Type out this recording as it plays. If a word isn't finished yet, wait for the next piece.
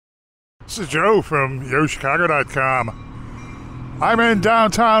This is Joe from YoChicago.com. I'm in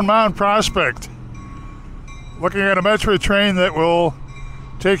downtown Mount Prospect, looking at a Metra train that will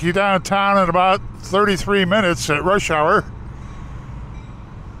take you downtown in about 33 minutes at rush hour.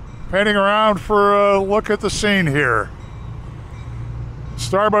 Panning around for a look at the scene here.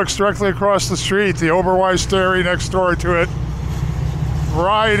 Starbucks directly across the street, the Oberweis Dairy next door to it.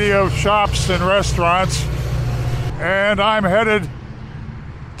 Variety of shops and restaurants. And I'm headed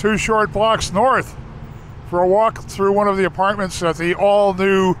 2 short blocks north for a walk through one of the apartments at the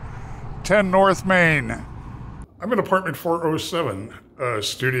all-new 10 North Main. I'm in apartment 407, a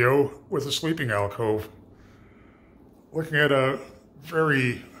studio with a sleeping alcove, looking at a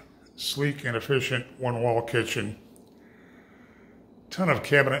very sleek and efficient one-wall kitchen. Ton of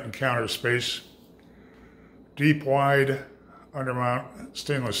cabinet and counter space, deep, wide, undermount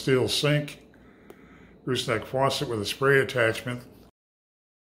stainless steel sink, gooseneck faucet with a spray attachment,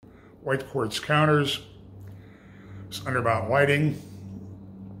 white quartz counters, undermount lighting,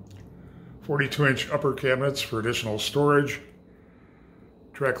 42-inch upper cabinets for additional storage,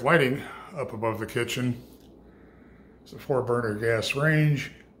 track lighting up above the kitchen. It's a 4-burner gas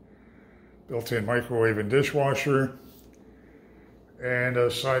range, built-in microwave and dishwasher, and a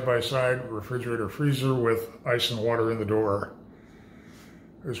side-by-side refrigerator freezer with ice and water in the door.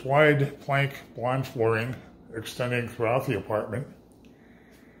 There's wide plank blonde flooring extending throughout the apartment.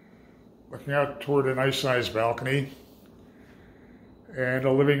 Looking out toward a nice-sized balcony and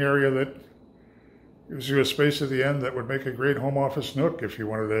a living area that gives you a space at the end that would make a great home office nook if you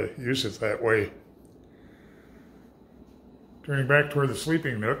wanted to use it that way. Turning back toward the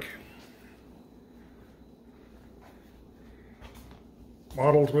sleeping nook,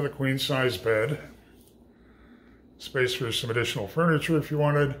 modeled with a queen-size bed, space for some additional furniture if you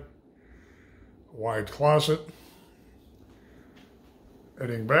wanted, a wide closet.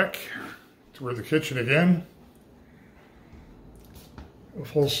 Heading back toward the kitchen again, a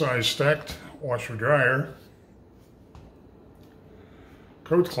full-size stacked washer dryer,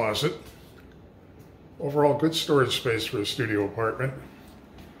 coat closet, overall good storage space for a studio apartment.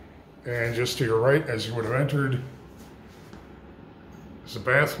 And just to your right, as you would have entered, is a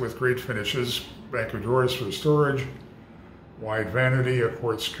bath with great finishes, bank of drawers for storage, wide vanity, a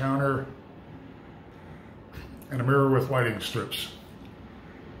quartz counter, and a mirror with lighting strips.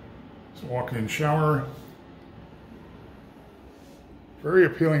 It's a walk-in shower. Very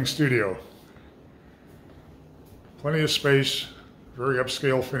appealing studio. Plenty of space, very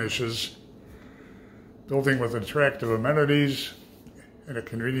upscale finishes, building with attractive amenities in a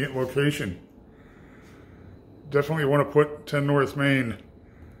convenient location. Definitely want to put 10 North Main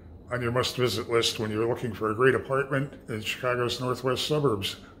on your must-visit list when you're looking for a great apartment in Chicago's northwest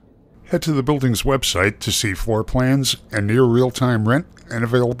suburbs. Head to the building's website to see floor plans and near real-time rent and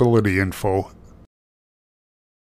availability info.